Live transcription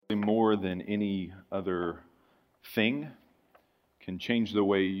more than any other thing can change the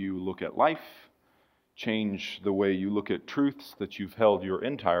way you look at life, change the way you look at truths that you've held your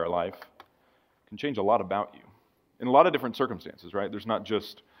entire life, can change a lot about you in a lot of different circumstances, right? There's not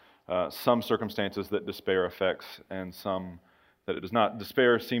just some circumstances that despair affects and some that it does not.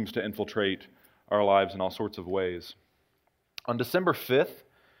 Despair seems to infiltrate our lives in all sorts of ways. On December 5th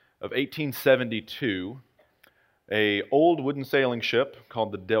of 1872, an old wooden sailing ship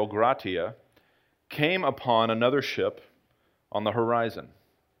called the Dei Gratia came upon another ship on the horizon.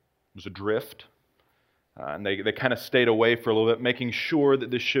 It was adrift, and they kind of stayed away for a little bit, making sure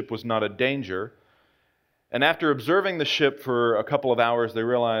that this ship was not a danger. And after observing the ship for a couple of hours, they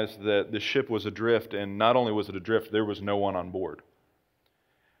realized that the ship was adrift, and not only was it adrift, there was no one on board.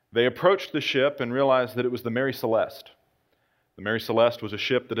 They approached the ship and realized that it was the Mary Celeste. The Mary Celeste was a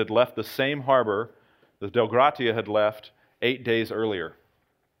ship that had left the same harbor the Dei Gratia had left 8 days earlier.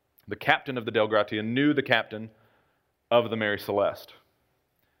 The captain of the Dei Gratia knew the captain of the Mary Celeste.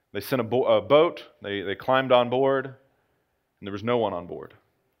 They sent a boat, they climbed on board, and there was no one on board.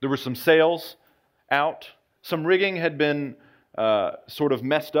 There were some sails out. Some rigging had been sort of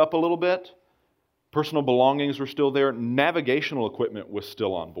messed up a little bit. Personal belongings were still there. Navigational equipment was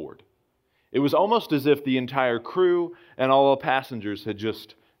still on board. It was almost as if the entire crew and all the passengers had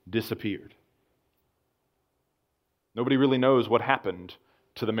just disappeared. Nobody really knows what happened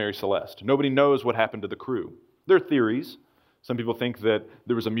to the Mary Celeste. Nobody knows what happened to the crew. There are theories. Some people think that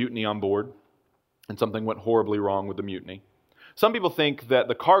there was a mutiny on board and something went horribly wrong with the mutiny. Some people think that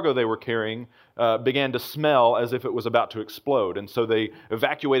the cargo they were carrying began to smell as if it was about to explode, and so they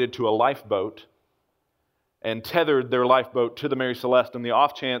evacuated to a lifeboat and tethered their lifeboat to the Mary Celeste in the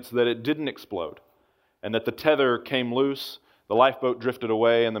off chance that it didn't explode, and that the tether came loose, the lifeboat drifted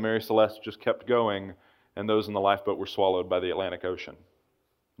away, and the Mary Celeste just kept going, and those in the lifeboat were swallowed by the Atlantic Ocean.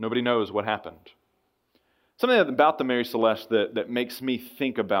 Nobody knows what happened. Something about the Mary Celeste that makes me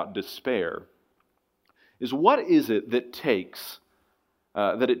think about despair is, what is it that takes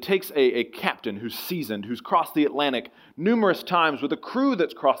a captain who's seasoned, who's crossed the Atlantic numerous times, with a crew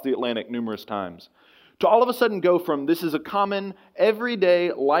that's crossed the Atlantic numerous times, to all of a sudden go from this is a common,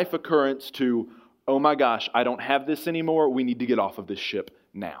 everyday life occurrence to, oh my gosh, I don't have this anymore, we need to get off of this ship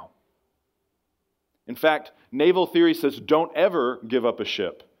now. In fact, naval theory says don't ever give up a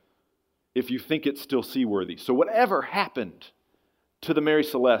ship if you think it's still seaworthy. So whatever happened to the Mary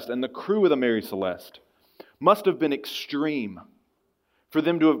Celeste and the crew of the Mary Celeste must have been extreme for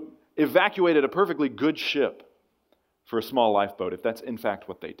them to have evacuated a perfectly good ship for a small lifeboat, if that's in fact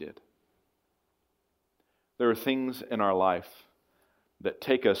what they did. There are things in our life that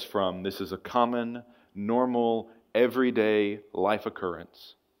take us from this is a common, normal, everyday life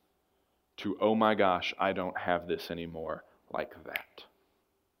occurrence to, oh my gosh, I don't have this anymore, like that.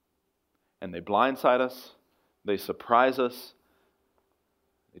 And they blindside us, they surprise us,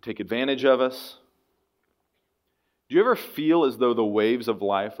 they take advantage of us. Do you ever feel as though the waves of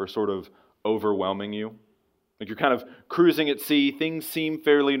life are sort of overwhelming you? Like you're kind of cruising at sea, things seem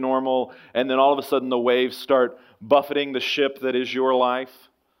fairly normal, and then all of a sudden the waves start buffeting the ship that is your life.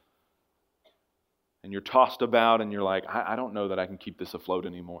 And you're tossed about and you're like, I don't know that I can keep this afloat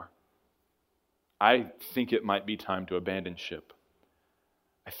anymore. I think it might be time to abandon ship.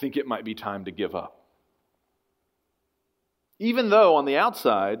 I think it might be time to give up. Even though on the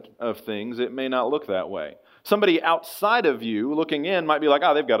outside of things, it may not look that way. Somebody outside of you looking in might be like,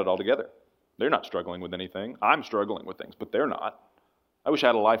 they've got it all together. They're not struggling with anything. I'm struggling with things, but they're not. I wish I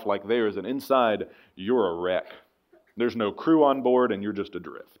had a life like theirs, and inside, you're a wreck. There's no crew on board, and you're just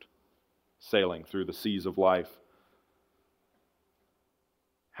adrift, sailing through the seas of life.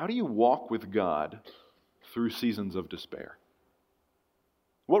 How do you walk with God through seasons of despair?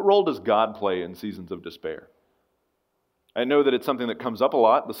 What role does God play in seasons of despair? I know that it's something that comes up a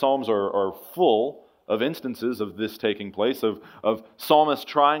lot. The Psalms are full of instances of this taking place, of psalmists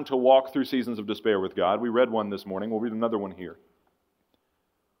trying to walk through seasons of despair with God. We read one this morning. We'll read another one here.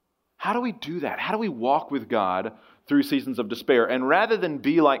 How do we do that? How do we walk with God through seasons of despair? And rather than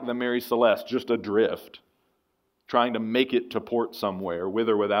be like the Mary Celeste, just adrift, trying to make it to port somewhere, with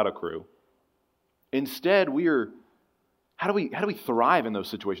or without a crew, instead how do we thrive in those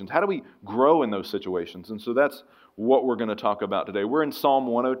situations? How do we grow in those situations? And so that's what we're going to talk about today. We're in Psalm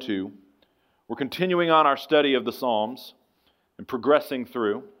 102. We're continuing on our study of the Psalms and progressing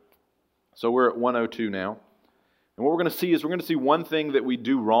through. So we're at 102 now. And what we're going to see is we're going to see one thing that we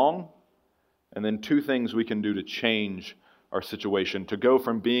do wrong, and then two things we can do to change our situation, to go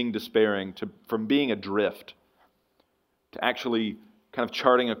from being despairing, from being adrift, to actually kind of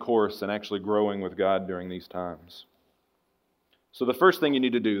charting a course and actually growing with God during these times. So the first thing you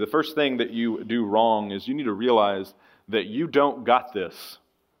need to do, the first thing that you do wrong is you need to realize that you don't got this.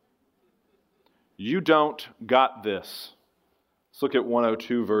 You don't got this. Let's look at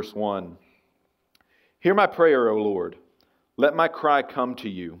 102 verse 1. Hear my prayer, O Lord. Let my cry come to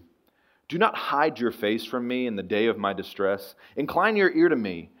you. Do not hide your face from me in the day of my distress. Incline your ear to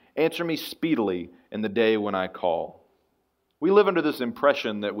me. Answer me speedily in the day when I call. We live under this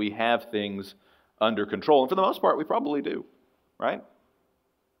impression that we have things under control. And for the most part, we probably do, right?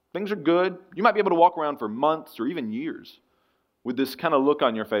 Things are good. You might be able to walk around for months or even years with this kind of look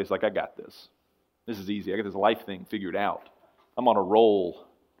on your face like, I got this. This is easy. I got this life thing figured out. I'm on a roll.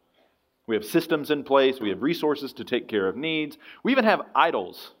 We have systems in place. We have resources to take care of needs. We even have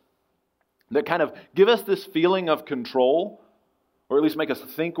idols that kind of give us this feeling of control, or at least make us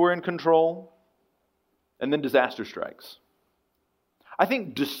think we're in control, and then disaster strikes. I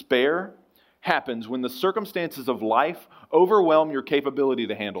think despair happens when the circumstances of life overwhelm your capability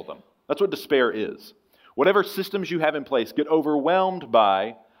to handle them. That's what despair is. Whatever systems you have in place get overwhelmed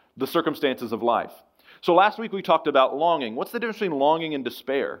by the circumstances of life. So last week we talked about longing. What's the difference between longing and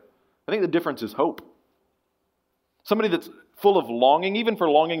despair? I think the difference is hope. Somebody that's full of longing, even for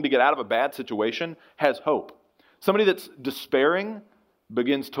longing to get out of a bad situation, has hope. Somebody that's despairing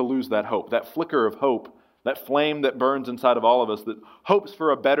begins to lose that hope, that flicker of hope, that flame that burns inside of all of us that hopes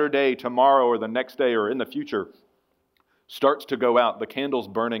for a better day tomorrow or the next day or in the future starts to go out. The candle's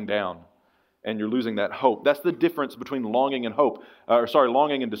burning down and you're losing that hope. That's the difference between longing and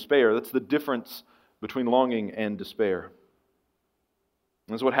longing and despair. That's the difference between longing and despair.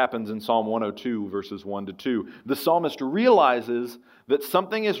 That's what happens in Psalm 102, verses 1 to 2. The psalmist realizes that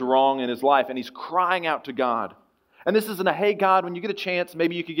something is wrong in his life, and he's crying out to God. And this isn't a, hey, God, when you get a chance,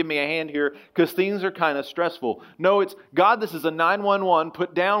 maybe you could give me a hand here, because things are kind of stressful. No, it's, God, this is a 911.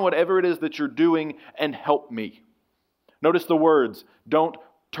 Put down whatever it is that you're doing and help me. Notice the words. Don't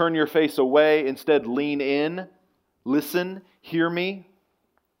turn your face away. Instead, lean in. Listen. Hear me.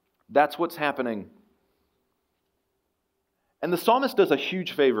 That's what's happening. And the psalmist does a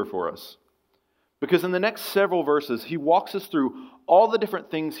huge favor for us, because in the next several verses, he walks us through all the different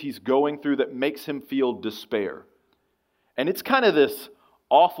things he's going through that makes him feel despair. And it's kind of this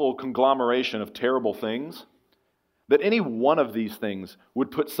awful conglomeration of terrible things that any one of these things would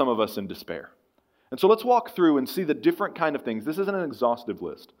put some of us in despair. And so let's walk through and see the different kind of things. This isn't an exhaustive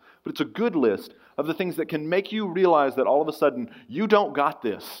list, but it's a good list of the things that can make you realize that all of a sudden you don't got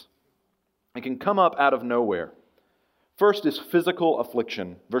this. It can come up out of nowhere. First is physical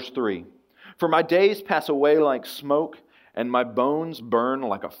affliction. Verse 3. For my days pass away like smoke, and my bones burn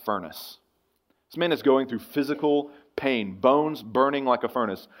like a furnace. This man is going through physical pain, bones burning like a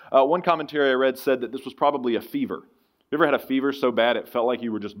furnace. One commentary I read said that this was probably a fever. You ever had a fever so bad it felt like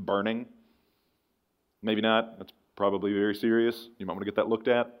you were just burning? Maybe not. That's probably very serious. You might want to get that looked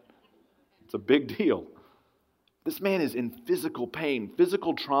at. It's a big deal. This man is in physical pain,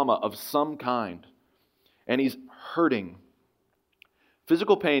 physical trauma of some kind, and he's hurting.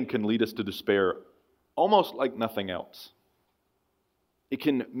 Physical pain can lead us to despair almost like nothing else. It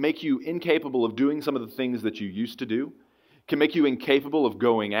can make you incapable of doing some of the things that you used to do. It can make you incapable of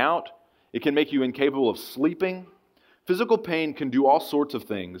going out. It can make you incapable of sleeping. Physical pain can do all sorts of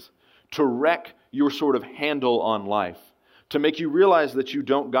things to wreck your sort of handle on life, to make you realize that you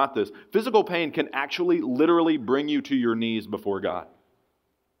don't got this. Physical pain can actually literally bring you to your knees before God.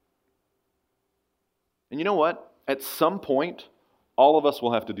 And you know what? At some point, all of us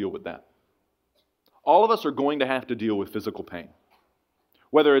will have to deal with that. All of us are going to have to deal with physical pain.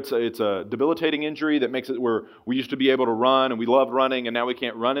 Whether it's a debilitating injury that makes it where we used to be able to run and we loved running and now we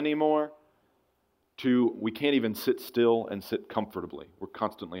can't run anymore, to we can't even sit still and sit comfortably. We're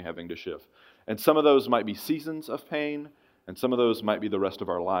constantly having to shift. And some of those might be seasons of pain, and some of those might be the rest of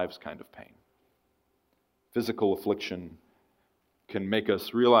our lives kind of pain. Physical affliction can make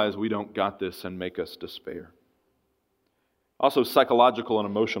us realize we don't got this and make us despair. Also, psychological and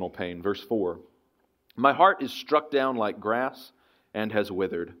emotional pain. Verse 4. My heart is struck down like grass and has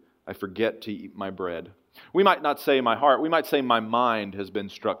withered. I forget to eat my bread. We might not say my heart. We might say my mind has been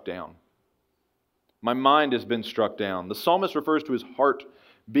struck down. My mind has been struck down. The psalmist refers to his heart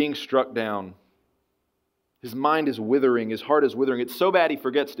being struck down. His mind is withering. His heart is withering. It's so bad he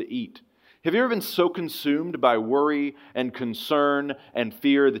forgets to eat. Have you ever been so consumed by worry and concern and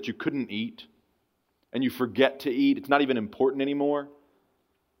fear that you couldn't eat? And you forget to eat? It's not even important anymore?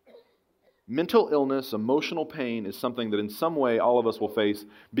 Mental illness, emotional pain is something that in some way all of us will face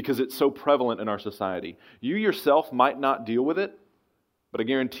because it's so prevalent in our society. You yourself might not deal with it, but I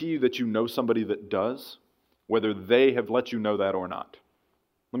guarantee you that you know somebody that does, whether they have let you know that or not.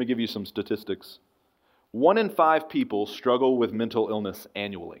 Let me give you some statistics. 1 in 5 people struggle with mental illness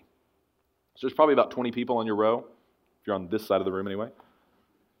annually. So there's probably about 20 people on your row, if you're on this side of the room anyway.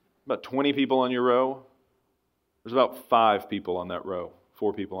 About 20 people on your row. There's about 5 people on that row,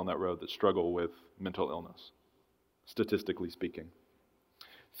 4 people on that row that struggle with mental illness, statistically speaking.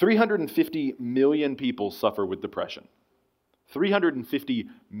 350 million people suffer with depression. 350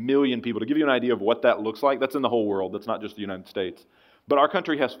 million people. To give you an idea of what that looks like, that's in the whole world. That's not just the United States. But our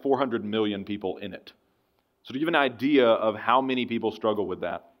country has 400 million people in it. So to give an idea of how many people struggle with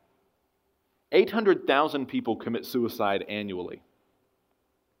that, 800,000 people commit suicide annually.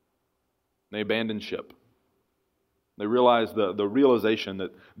 They abandon ship. They realize the realization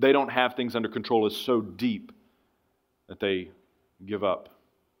that they don't have things under control is so deep that they give up.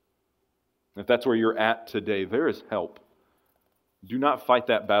 If that's where you're at today, there is help. Do not fight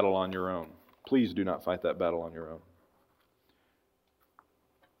that battle on your own. Please do not fight that battle on your own.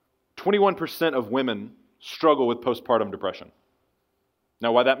 21% of women struggle with postpartum depression.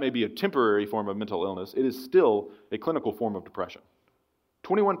 Now, while that may be a temporary form of mental illness, it is still a clinical form of depression.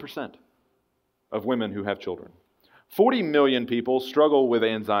 21% of women who have children. 40 million people struggle with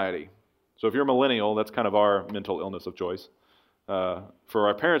anxiety. So if you're a millennial, that's kind of our mental illness of choice. For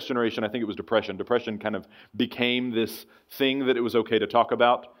our parents' generation, I think it was depression. Depression kind of became this thing that it was okay to talk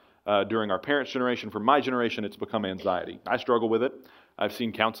about. During our parents' generation, for my generation, it's become anxiety. I struggle with it. I've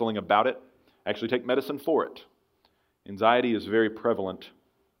seen counseling about it. I actually take medicine for it. Anxiety is very prevalent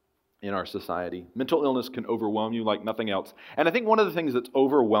in our society. Mental illness can overwhelm you like nothing else. And I think one of the things that's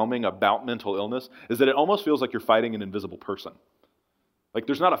overwhelming about mental illness is that it almost feels like you're fighting an invisible person. Like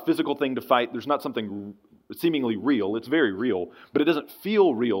there's not a physical thing to fight. There's not something seemingly real. It's very real, but it doesn't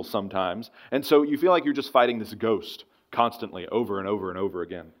feel real sometimes. And so you feel like you're just fighting this ghost constantly over and over and over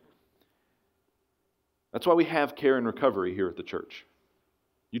again. That's why we have care and recovery here at the church.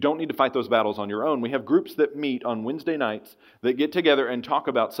 You don't need to fight those battles on your own. We have groups that meet on Wednesday nights that get together and talk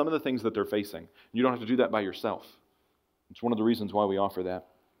about some of the things that they're facing. You don't have to do that by yourself. It's one of the reasons why we offer that.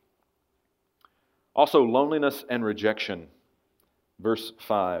 Also, loneliness and rejection. Verse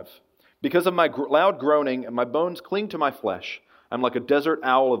 5. Because of my loud groaning and my bones cling to my flesh, I'm like a desert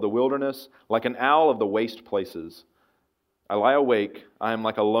owl of the wilderness, like an owl of the waste places. I lie awake, I am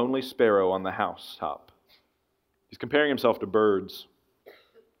like a lonely sparrow on the housetop. He's comparing himself to birds.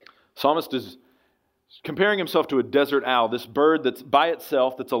 Psalmist is comparing himself to a desert owl, this bird that's by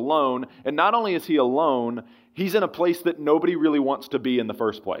itself, that's alone. And not only is he alone, he's in a place that nobody really wants to be in the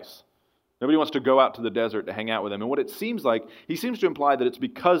first place. Nobody wants to go out to the desert to hang out with him. And what it seems like, he seems to imply that it's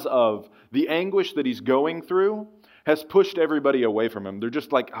because of the anguish that he's going through has pushed everybody away from him. They're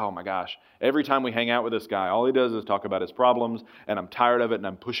just like, oh my gosh, every time we hang out with this guy, all he does is talk about his problems, and I'm tired of it, and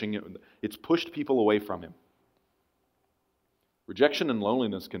I'm pushing it. It's pushed people away from him. Rejection and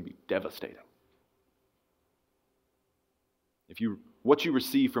loneliness can be devastating. What you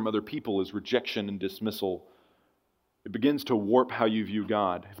receive from other people is rejection and dismissal, it begins to warp how you view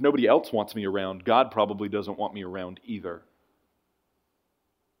God. If nobody else wants me around, God probably doesn't want me around either.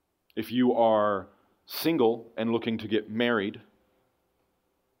 If you are single and looking to get married, it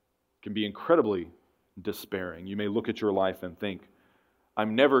can be incredibly despairing. You may look at your life and think,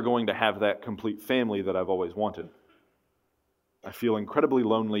 I'm never going to have that complete family that I've always wanted. I feel incredibly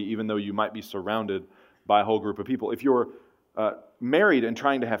lonely, even though you might be surrounded by a whole group of people. If you're married and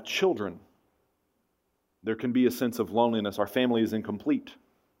trying to have children, there can be a sense of loneliness. Our family is incomplete.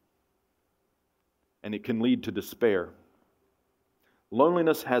 And it can lead to despair.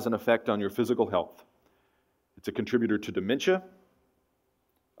 Loneliness has an effect on your physical health. It's a contributor to dementia,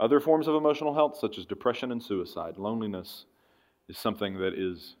 other forms of emotional health, such as depression and suicide. Loneliness is something that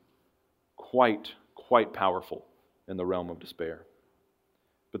is quite powerful in the realm of despair.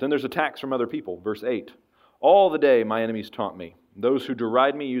 But then there's attacks from other people. Verse 8, all the day my enemies taunt me. Those who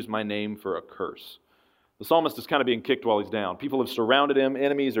deride me use my name for a curse. The psalmist is kind of being kicked while he's down. People have surrounded him.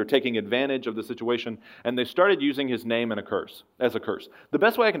 Enemies are taking advantage of the situation, and they started using his name as a curse. The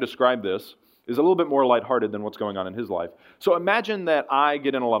best way I can describe this is a little bit more lighthearted than what's going on in his life. So imagine that I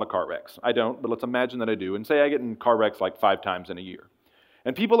get in a lot of car wrecks. I don't, but let's imagine that I do. And say I get in car wrecks like 5 times in a year.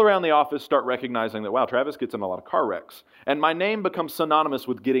 And people around the office start recognizing that, wow, Travis gets in a lot of car wrecks. And my name becomes synonymous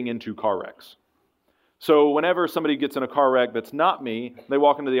with getting into car wrecks. So whenever somebody gets in a car wreck that's not me, they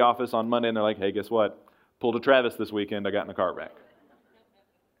walk into the office on Monday and they're like, hey, guess what? Pulled a Travis this weekend, I got in a car wreck.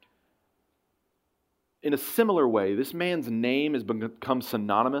 In a similar way, this man's name has become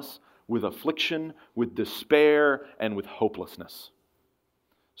synonymous with affliction, with despair, and with hopelessness.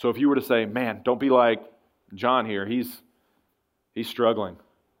 So if you were to say, man, don't be like John here, he's struggling.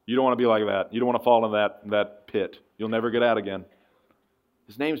 You don't want to be like that. You don't want to fall in that pit. You'll never get out again.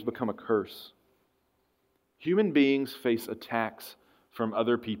 His name's become a curse. Human beings face attacks from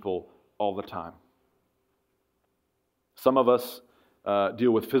other people all the time. Some of us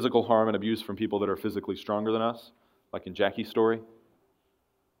deal with physical harm and abuse from people that are physically stronger than us, like in Jackie's story.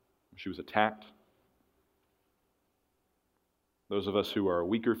 She was attacked. Those of us who are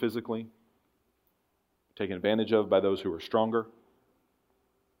weaker physically, taken advantage of by those who are stronger.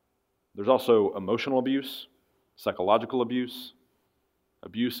 There's also emotional abuse, psychological abuse.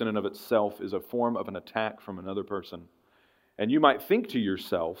 Abuse in and of itself is a form of an attack from another person. And you might think to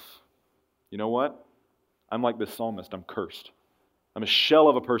yourself, you know what? I'm like this psalmist, I'm cursed. I'm a shell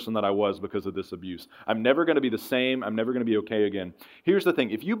of a person that I was because of this abuse. I'm never going to be the same. I'm never going to be okay again. Here's the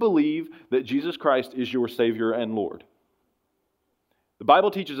thing. If you believe that Jesus Christ is your Savior and Lord, the Bible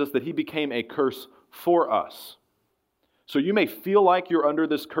teaches us that He became a curse for us. So you may feel like you're under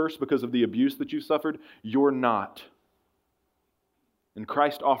this curse because of the abuse that you suffered. You're not. And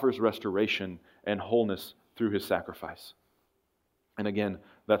Christ offers restoration and wholeness through His sacrifice. And again,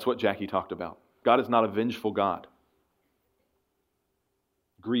 that's what Jackie talked about. God is not a vengeful God.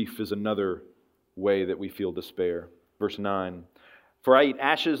 Grief is another way that we feel despair. Verse 9, "For I eat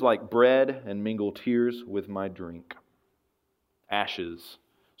ashes like bread and mingle tears with my drink." Ashes.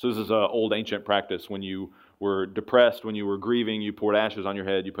 So this is an old ancient practice. When you were depressed, when you were grieving, you poured ashes on your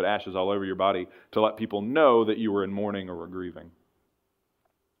head, you put ashes all over your body to let people know that you were in mourning or were grieving.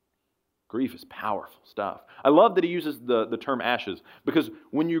 Grief is powerful stuff. I love that he uses the term ashes, because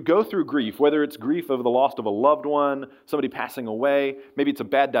when you go through grief, whether it's grief of the loss of a loved one, somebody passing away, maybe it's a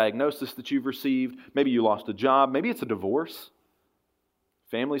bad diagnosis that you've received, maybe you lost a job, maybe it's a divorce,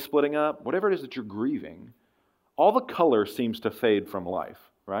 family splitting up, whatever it is that you're grieving, all the color seems to fade from life,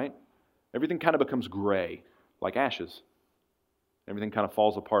 right? Everything kind of becomes gray, like ashes. Everything kind of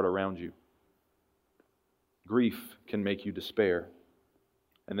falls apart around you. Grief can make you despair.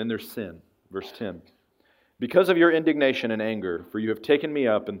 And then there's sin. Verse 10. "Because of your indignation and anger, for you have taken me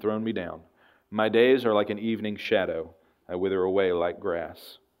up and thrown me down. My days are like an evening shadow. I wither away like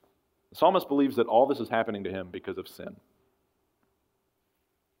grass." The psalmist believes that all this is happening to him because of sin.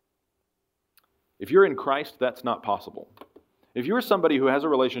 If you're in Christ, that's not possible. If you're somebody who has a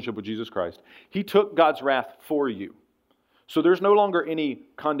relationship with Jesus Christ, He took God's wrath for you. So there's no longer any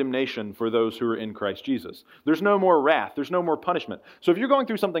condemnation for those who are in Christ Jesus. There's no more wrath. There's no more punishment. So if you're going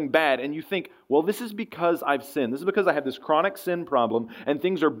through something bad and you think, well, this is because I've sinned. This is because I have this chronic sin problem and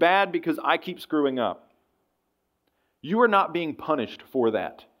things are bad because I keep screwing up. You are not being punished for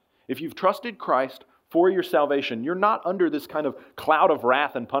that. If you've trusted Christ for your salvation, you're not under this kind of cloud of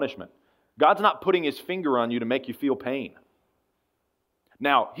wrath and punishment. God's not putting His finger on you to make you feel pain.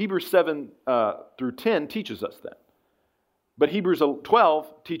 Now, Hebrews 7 through 10 teaches us that. But Hebrews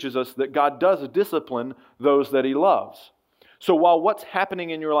 12 teaches us that God does discipline those that He loves. So while what's happening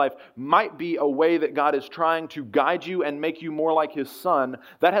in your life might be a way that God is trying to guide you and make you more like His Son,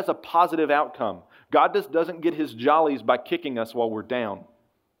 that has a positive outcome. God doesn't get His jollies by kicking us while we're down.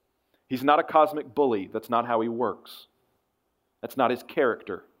 He's not a cosmic bully. That's not how He works. That's not His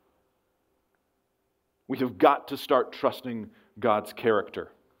character. We have got to start trusting God's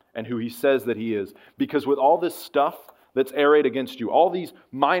character and who He says that He is. Because with all this stuff that's arrayed against you, all these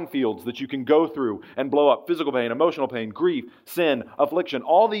minefields that you can go through and blow up, physical pain, emotional pain, grief, sin, affliction,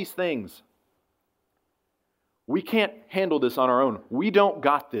 all these things, we can't handle this on our own. We don't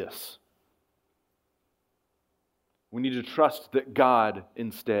got this. We need to trust that God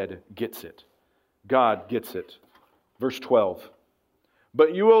instead gets it. God gets it. Verse 12.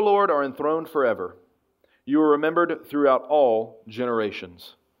 "But you, O Lord, are enthroned forever. You are remembered throughout all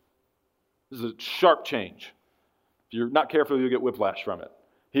generations." This is a sharp change. If you're not careful, you'll get whiplash from it.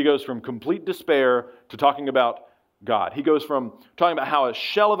 He goes from complete despair to talking about God. He goes from talking about how a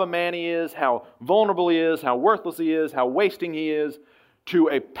shell of a man he is, how vulnerable he is, how worthless he is, how wasting he is, to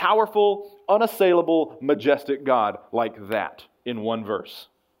a powerful, unassailable, majestic God like that in one verse.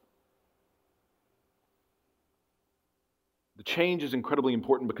 The change is incredibly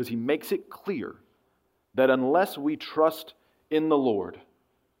important because he makes it clear that unless we trust in the Lord,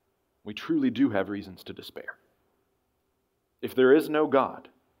 we truly do have reasons to despair. If there is no God,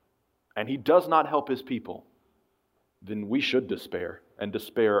 and He does not help His people, then we should despair, and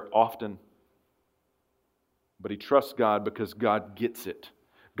despair often. But he trusts God because God gets it.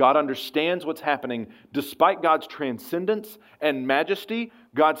 God understands what's happening. Despite God's transcendence and majesty,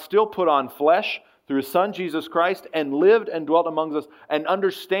 God still put on flesh through His Son, Jesus Christ, and lived and dwelt among us, and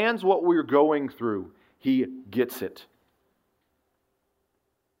understands what we're going through. He gets it.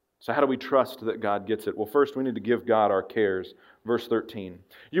 So how do we trust that God gets it? Well, first we need to give God our cares. Verse 13.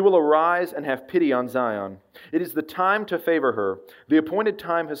 "You will arise and have pity on Zion. It is the time to favor her. The appointed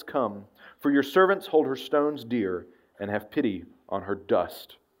time has come. For your servants hold her stones dear and have pity on her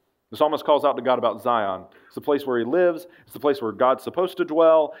dust. The psalmist calls out to God about Zion. It's the place where he lives. It's the place where God's supposed to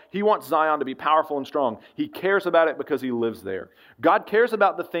dwell. He wants Zion to be powerful and strong. He cares about it because he lives there. God cares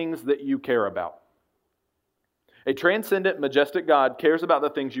about the things that you care about. A transcendent, majestic God cares about the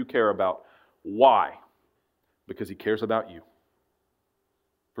things you care about. Why? Because he cares about you.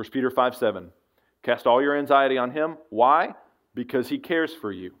 1 Peter 5:7. Cast all your anxiety on him. Why? Because he cares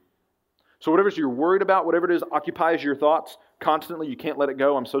for you. So whatever you're worried about, whatever it is occupies your thoughts constantly, you can't let it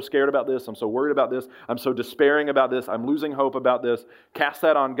go. I'm so scared about this. I'm so worried about this. I'm so despairing about this. I'm losing hope about this. Cast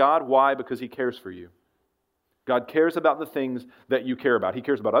that on God. Why? Because he cares for you. God cares about the things that you care about. He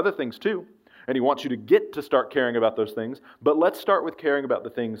cares about other things too, and he wants you to get to start caring about those things. But let's start with caring about the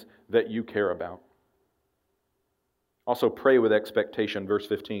things that you care about. Also pray with expectation, verse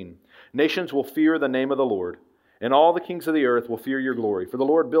 15. Nations will fear the name of the Lord, and all the kings of the earth will fear your glory. For the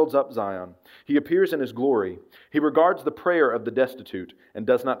Lord builds up Zion. He appears in his glory. He regards the prayer of the destitute and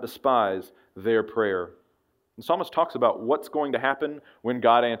does not despise their prayer. The psalmist talks about what's going to happen when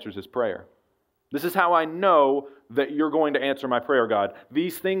God answers his prayer. This is how I know that you're going to answer my prayer, God.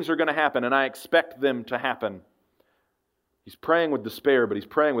 These things are going to happen, and I expect them to happen. He's praying with despair, but he's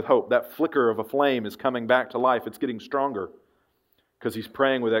praying with hope. That flicker of a flame is coming back to life. It's getting stronger because he's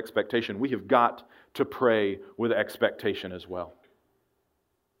praying with expectation. We have got to pray with expectation as well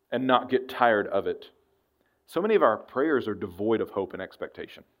and not get tired of it. So many of our prayers are devoid of hope and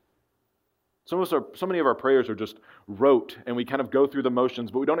expectation. So many of our prayers are just rote, and we kind of go through the motions,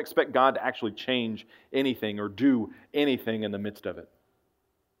 but we don't expect God to actually change anything or do anything in the midst of it.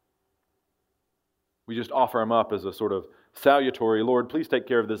 We just offer him up as a sort of salutary, Lord, please take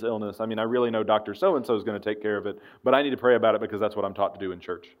care of this illness. I mean, I really know Dr. So-and-so is going to take care of it, but I need to pray about it because that's what I'm taught to do in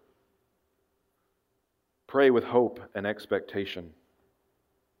church. Pray with hope and expectation.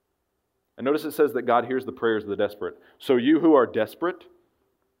 And notice it says that God hears the prayers of the desperate. So you who are desperate,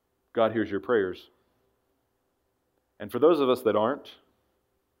 God hears your prayers. And for those of us that aren't,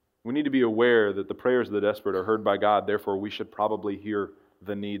 we need to be aware that the prayers of the desperate are heard by God. Therefore, we should probably hear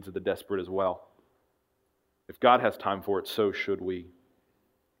the needs of the desperate as well. If God has time for it, so should we.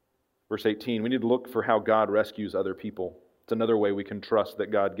 Verse 18, we need to look for how God rescues other people. It's another way we can trust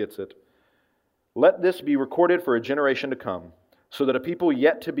that God gets it. Let this be recorded for a generation to come, so that a people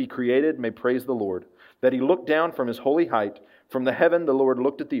yet to be created may praise the Lord, that he looked down from his holy height. From the heaven the Lord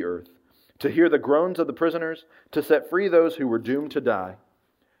looked at the earth, to hear the groans of the prisoners, to set free those who were doomed to die,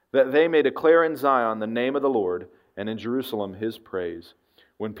 that they may declare in Zion the name of the Lord, and in Jerusalem his praise,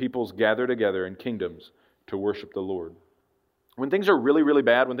 when peoples gather together in kingdoms to worship the Lord. When things are really, really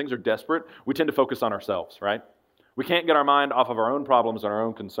bad, when things are desperate, we tend to focus on ourselves, right? We can't get our mind off of our own problems and our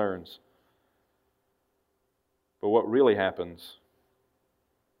own concerns. But what really happens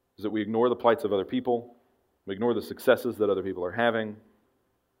is that we ignore the plights of other people, we ignore the successes that other people are having.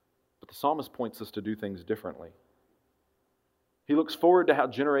 But the psalmist points us to do things differently. He looks forward to how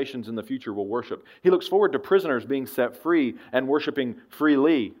generations in the future will worship. He looks forward to prisoners being set free and worshiping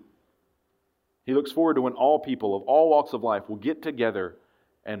freely. He looks forward to when all people of all walks of life will get together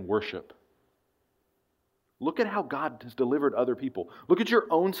and worship. Look at how God has delivered other people. Look at your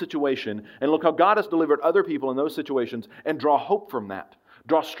own situation and look how God has delivered other people in those situations and draw hope from that.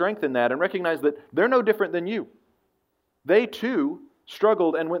 Draw strength in that and recognize that they're no different than you. They too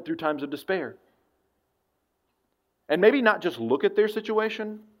struggled and went through times of despair. And maybe not just look at their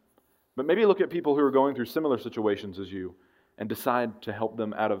situation, but maybe look at people who are going through similar situations as you and decide to help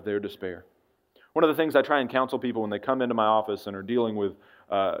them out of their despair. One of the things I try and counsel people when they come into my office and are dealing with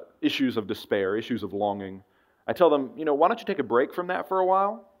issues of despair, issues of longing, I tell them, why don't you take a break from that for a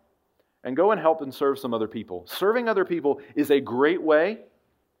while and go and help and serve some other people. Serving other people is a great way,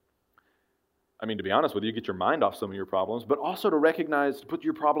 to be honest with you, get your mind off some of your problems, but also to recognize, to put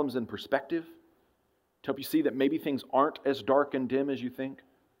your problems in perspective, to help you see that maybe things aren't as dark and dim as you think,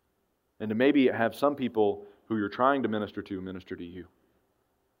 and to maybe have some people who you're trying to minister to you.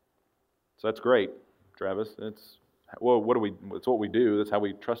 So that's great, Travis. It's what we do. That's how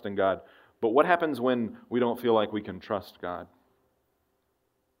we trust in God. But what happens when we don't feel like we can trust God?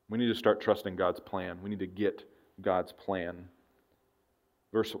 We need to start trusting God's plan. We need to get God's plan.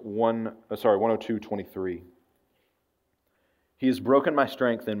 Verse 102:23. He has broken my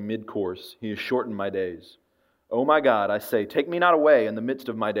strength in mid-course. He has shortened my days. O my God, I say, take me not away in the midst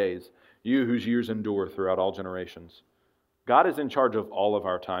of my days, you whose years endure throughout all generations. God is in charge of all of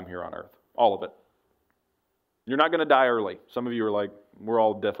our time here on earth. All of it. You're not going to die early. Some of you are like, we're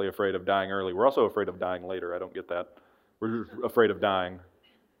all deathly afraid of dying early. We're also afraid of dying later. I don't get that. We're afraid of dying.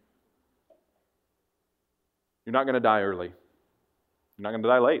 You're not going to die early. You're not going to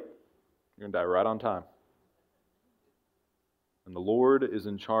die late. You're going to die right on time. And the Lord is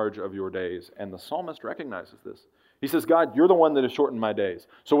in charge of your days. And the psalmist recognizes this. He says, God, you're the one that has shortened my days.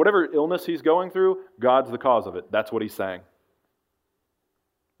 So whatever illness he's going through, God's the cause of it. That's what he's saying.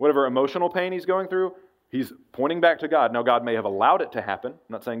 Whatever emotional pain he's going through, he's pointing back to God. Now, God may have allowed it to happen. I'm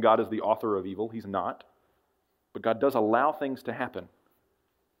not saying God is the author of evil. He's not. But God does allow things to happen.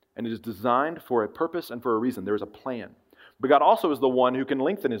 And it is designed for a purpose and for a reason. There is a plan. But God also is the one who can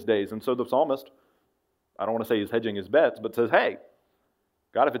lengthen his days. And so the psalmist, I don't want to say he's hedging his bets, but says, hey,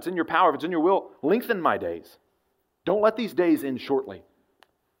 God, if it's in your power, if it's in your will, lengthen my days. Don't let these days end shortly.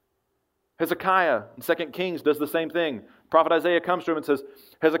 Hezekiah in 2 Kings does the same thing. Prophet Isaiah comes to him and says,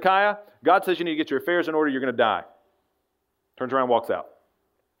 Hezekiah, God says you need to get your affairs in order, you're going to die. Turns around and walks out.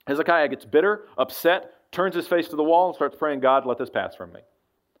 Hezekiah gets bitter, upset, turns his face to the wall and starts praying, God, let this pass from me.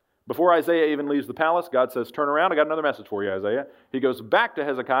 Before Isaiah even leaves the palace, God says, turn around, I got another message for you, Isaiah. He goes back to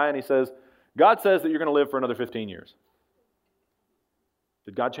Hezekiah and he says, God says that you're going to live for another 15 years.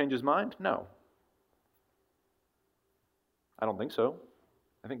 Did God change his mind? No. I don't think so.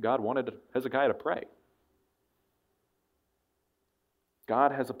 I think God wanted Hezekiah to pray.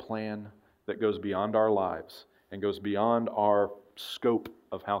 God has a plan that goes beyond our lives and goes beyond our scope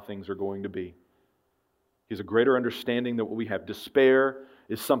of how things are going to be. He has a greater understanding than what we have. Despair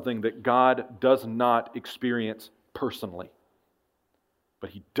is something that God does not experience personally. But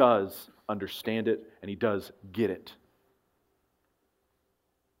He does understand it and He does get it.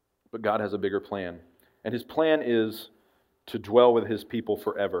 But God has a bigger plan. And His plan is to dwell with His people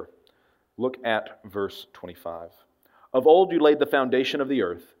forever. Look at verse 25. Of old you laid the foundation of the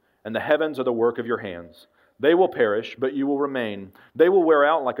earth, and the heavens are the work of your hands. They will perish, but you will remain. They will wear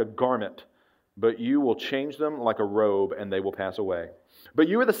out like a garment, but you will change them like a robe, and they will pass away. But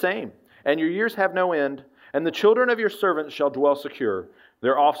you are the same, and your years have no end, and the children of your servants shall dwell secure.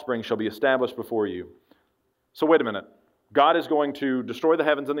 Their offspring shall be established before you. So wait a minute. God is going to destroy the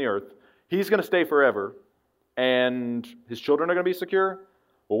heavens and the earth. He's going to stay forever, and His children are going to be secure?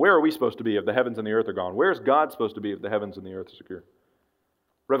 Well, where are we supposed to be if the heavens and the earth are gone? Where is God supposed to be if the heavens and the earth are secure?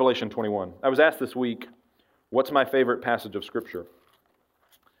 Revelation 21. I was asked this week, what's my favorite passage of Scripture?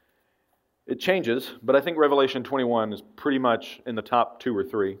 It changes, but I think Revelation 21 is pretty much in the top 2 or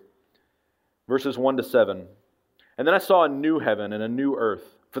 3. Verses 1 to 7. And then I saw a new heaven and a new earth.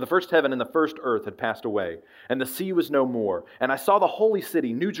 For the first heaven and the first earth had passed away, and the sea was no more. And I saw the holy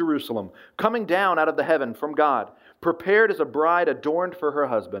city, New Jerusalem, coming down out of the heaven from God, prepared as a bride adorned for her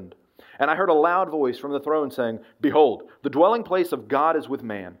husband. And I heard a loud voice from the throne saying, Behold, the dwelling place of God is with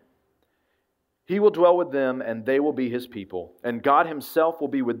man. He will dwell with them, and they will be His people. And God Himself will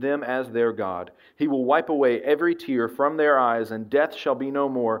be with them as their God. He will wipe away every tear from their eyes, and death shall be no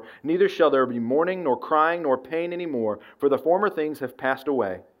more. Neither shall there be mourning, nor crying, nor pain any more, for the former things have passed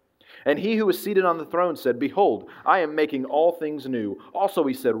away. And He who was seated on the throne said, Behold, I am making all things new. Also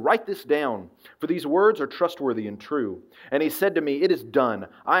He said, Write this down, for these words are trustworthy and true. And He said to me, It is done.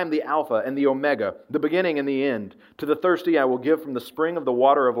 I am the Alpha and the Omega, the beginning and the end. To the thirsty I will give from the spring of the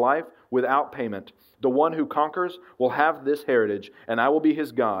water of life without payment. The one who conquers will have this heritage, and I will be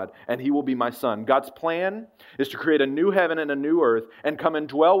his God, and he will be my son. God's plan is to create a new heaven and a new earth and come and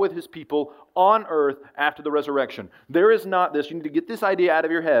dwell with His people on earth after the resurrection. There is not this, you need to get this idea out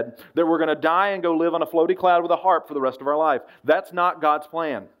of your head, that we're going to die and go live on a floaty cloud with a harp for the rest of our life. That's not God's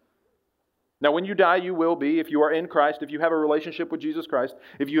plan. Now, when you die, you will be, if you are in Christ, if you have a relationship with Jesus Christ,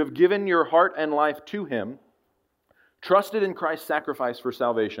 if you have given your heart and life to Him, trusted in Christ's sacrifice for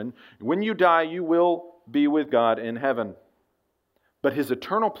salvation, when you die, you will be with God in heaven. But His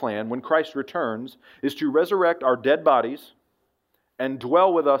eternal plan, when Christ returns, is to resurrect our dead bodies and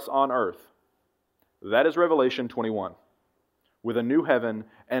dwell with us on earth. That is Revelation 21, with a new heaven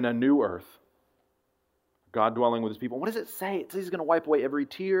and a new earth. God dwelling with His people. What does it say? It says He's going to wipe away every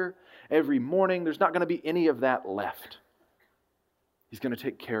tear, every mourning. There's not going to be any of that left. He's going to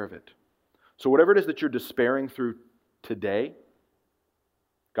take care of it. So whatever it is that you're despairing through today,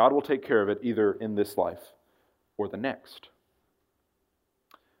 God will take care of it either in this life or the next.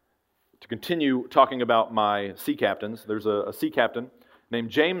 To continue talking about my sea captains, there's a sea captain named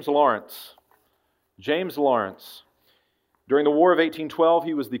James Lawrence. James Lawrence. During the War of 1812,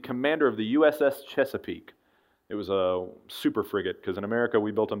 he was the commander of the USS Chesapeake. It was a super frigate, because in America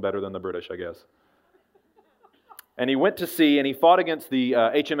we built them better than the British, I guess. And he went to sea and he fought against the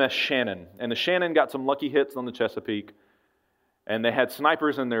HMS Shannon. And the Shannon got some lucky hits on the Chesapeake. And they had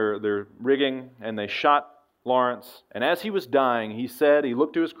snipers in their rigging, and they shot Lawrence. And as he was dying, he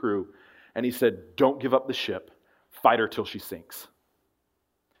looked to his crew, and he said, Don't give up the ship. Fight her till she sinks.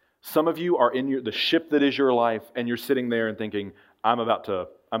 Some of you are in the ship that is your life, and you're sitting there and thinking, I'm about to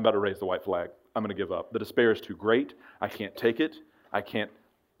I'm about to raise the white flag. I'm going to give up. The despair is too great. I can't take it. I can't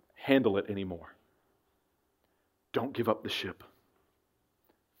handle it anymore. Don't give up the ship.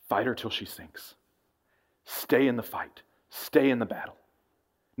 Fight her till she sinks. Stay in the fight. Stay in the battle.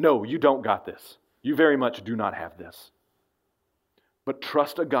 No, you don't got this. You very much do not have this. But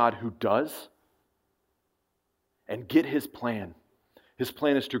trust a God who does and get His plan. His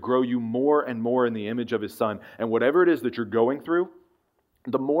plan is to grow you more and more in the image of His Son. And whatever it is that you're going through,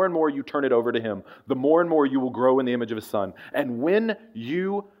 the more and more you turn it over to Him, the more and more you will grow in the image of His Son. And when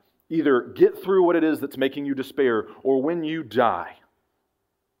you either get through what it is that's making you despair, or when you die,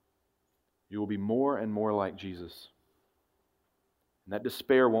 you will be more and more like Jesus. And that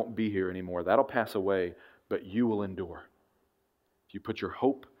despair won't be here anymore. That'll pass away, but you will endure. If you put your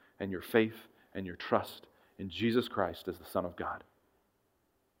hope and your faith and your trust in Jesus Christ as the Son of God,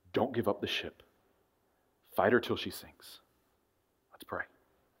 don't give up the ship. Fight her till she sinks. Let's pray.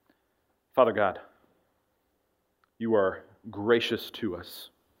 Father God, you are gracious to us.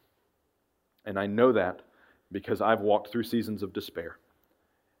 And I know that because I've walked through seasons of despair.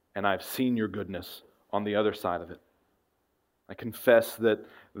 And I've seen your goodness on the other side of it. I confess that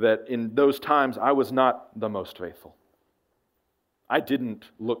in those times I was not the most faithful. I didn't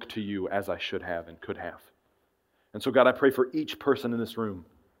look to you as I should have and could have. And so God, I pray for each person in this room,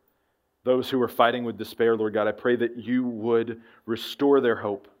 those who are fighting with despair, Lord God, I pray that you would restore their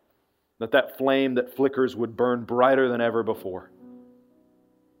hope, that flame that flickers would burn brighter than ever before,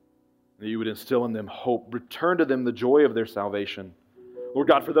 that you would instill in them hope, return to them the joy of their salvation. Lord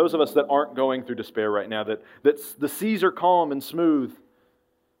God, for those of us that aren't going through despair right now, that the seas are calm and smooth,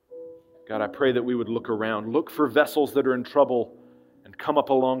 God, I pray that we would look around, look for vessels that are in trouble and come up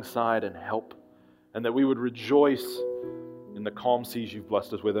alongside and help, and that we would rejoice in the calm seas you've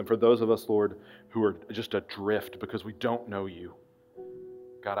blessed us with. And for those of us, Lord, who are just adrift because we don't know you,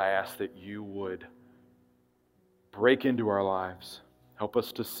 God, I ask that you would break into our lives, help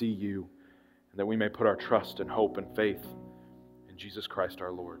us to see you, and that we may put our trust and hope and faith in Jesus Christ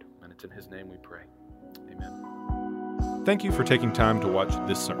our Lord. And it's in His name we pray. Amen. Thank you for taking time to watch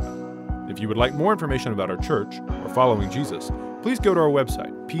this sermon. If you would like more information about our church or following Jesus, please go to our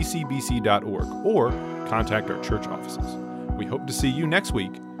website, pcbc.org, or contact our church offices. We hope to see you next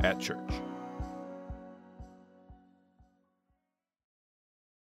week at church.